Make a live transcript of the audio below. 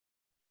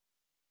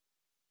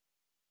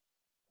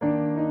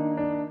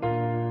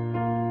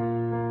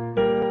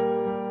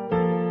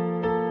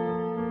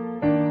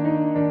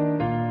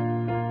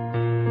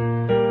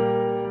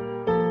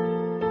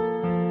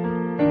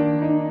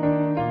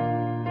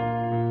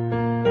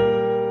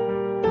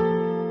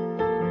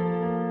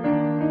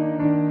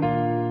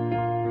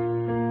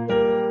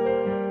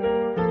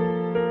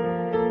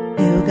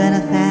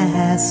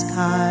fast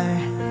car.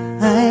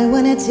 I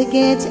want a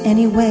ticket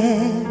anywhere.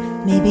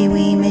 Maybe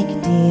we make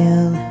a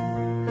deal.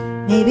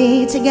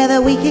 Maybe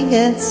together we can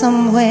get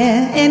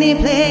somewhere. Any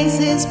place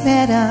is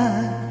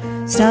better.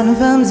 Starting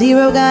from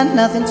zero, got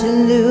nothing to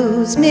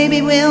lose.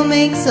 Maybe we'll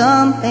make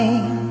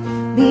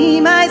something.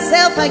 Me,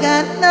 myself, I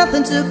got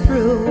nothing to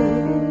prove.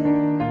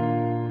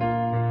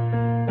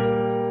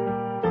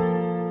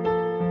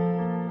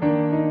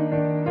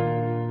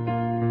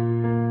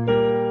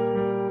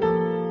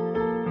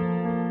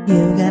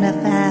 You got a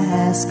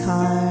fast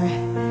car.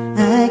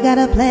 I got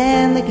a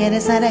plan to get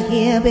us out of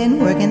here. Been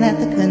working at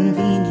the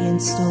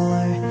convenience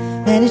store.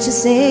 Managed to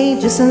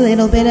save just a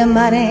little bit of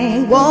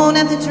money. Won't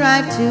have to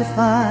drive too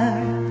far.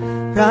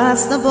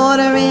 Cross the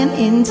border and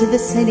into the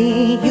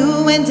city.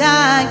 You and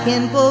I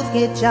can both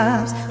get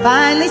jobs.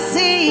 Finally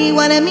see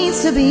what it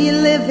means to be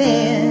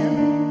living.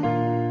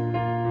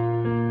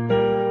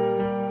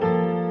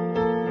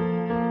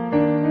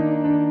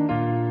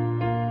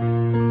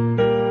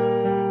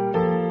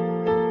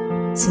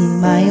 See,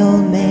 my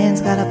old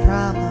man's got a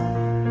problem.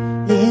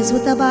 Lives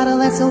with a bottle,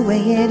 that's the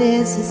way it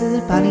is. His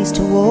body's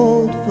too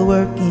old for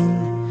working.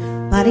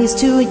 Body's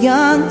too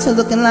young to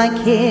looking like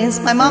his.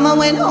 My mama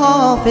went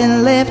off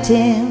and left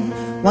him.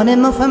 Wanted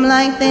more from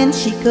life than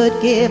she could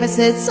give. I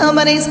said,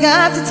 somebody's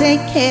got to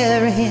take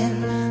care of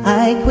him.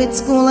 I quit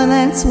school and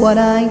that's what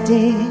I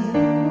did.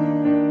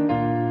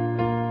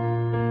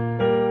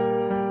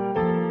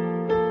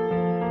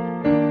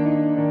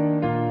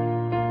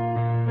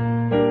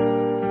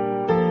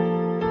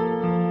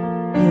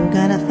 You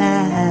got a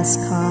fast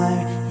car.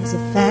 Is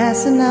it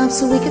fast enough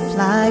so we could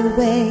fly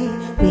away?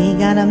 We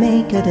gotta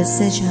make a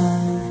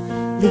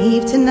decision.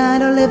 Leave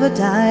tonight or live or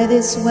die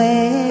this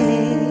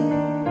way.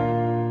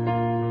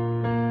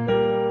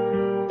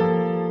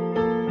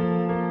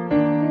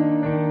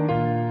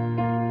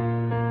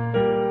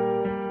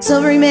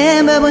 So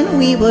remember when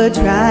we were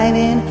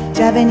driving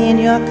in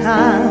your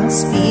car.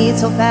 Speed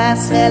so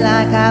fast, felt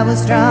like I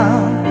was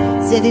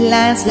drunk. City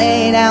lights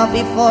laid out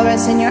before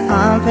us, and your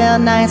arm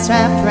felt nice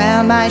wrapped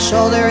around my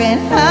shoulder. And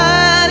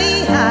high,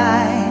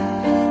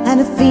 had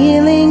a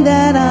feeling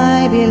that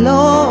I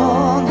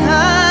belong.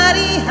 High,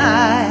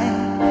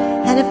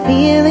 had a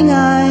feeling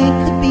I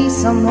could be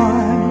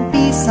someone,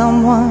 be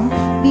someone,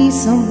 be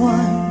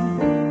someone.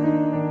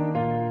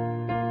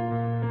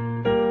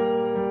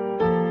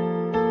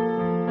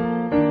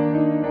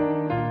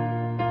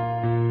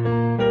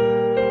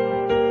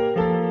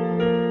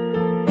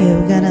 You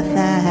got a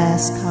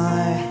fast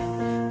car.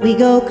 We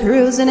go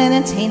cruising and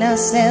entertain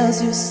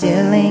ourselves. You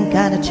still ain't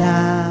got a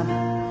job.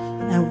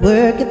 And I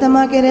work at the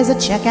market as a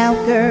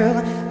checkout girl.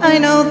 I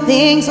know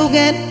things will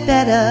get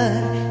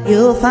better.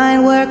 You'll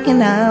find work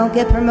and I'll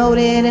get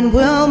promoted, and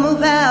we'll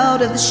move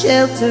out of the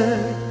shelter,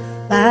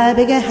 buy a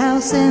bigger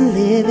house and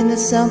live in the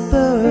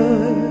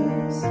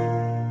suburbs.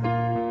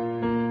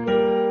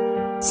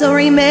 So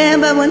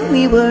remember when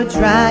we were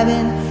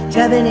driving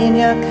in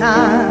your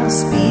car.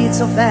 Speed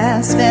so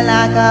fast, felt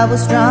like I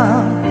was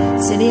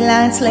drunk. City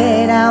lights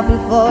laid out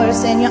before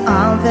us, and your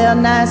arm felt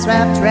nice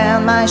wrapped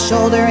around my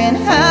shoulder. And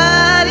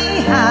high,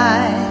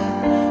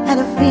 had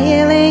a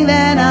feeling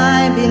that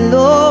I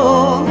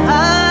belong.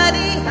 High,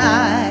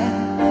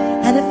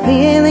 had a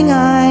feeling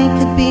I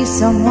could be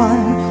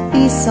someone,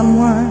 be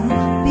someone,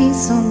 be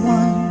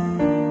someone.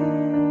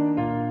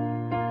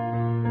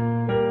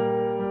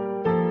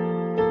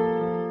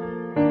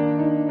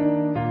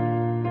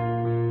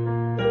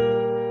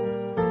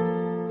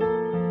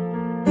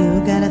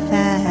 You got a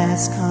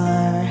fast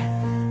car.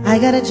 I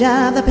got a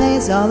job that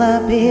pays all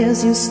our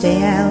bills. You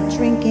stay out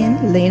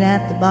drinking late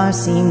at the bar,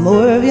 see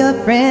more of your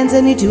friends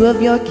than you do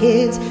of your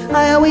kids.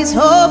 I always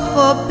hope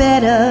for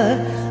better,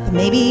 but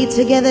maybe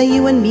together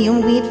you and me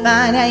and we'd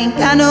find. I ain't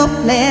got no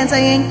plans, I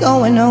ain't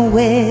going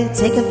nowhere.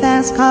 Take a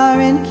fast car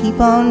and keep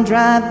on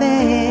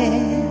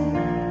driving.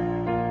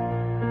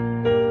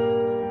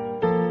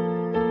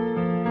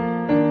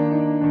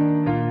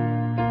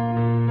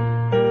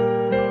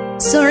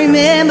 So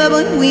remember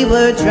when we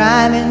were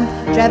driving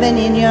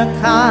in your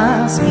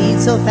car. Speed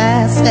so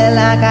fast, felt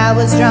like I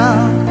was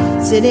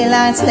drunk. City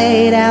lights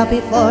laid out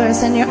before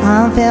us, and your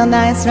arm felt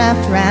nice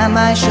wrapped around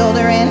my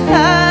shoulder. And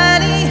high,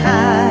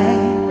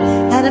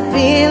 had a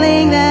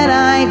feeling that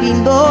I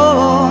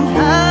belong.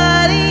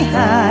 High,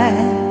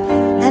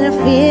 had a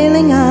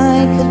feeling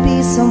I could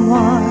be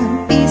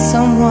someone, be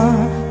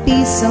someone,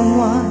 be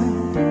someone.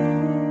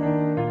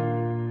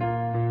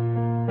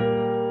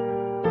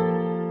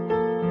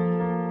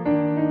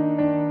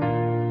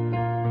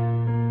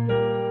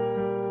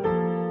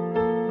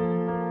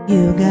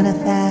 You got a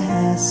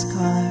fast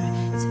car.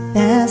 Is it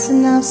fast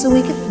enough so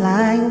we can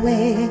fly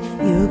away?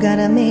 You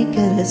gotta make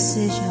a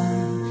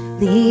decision.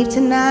 Leave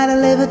tonight or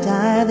live or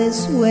die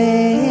this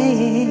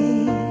way.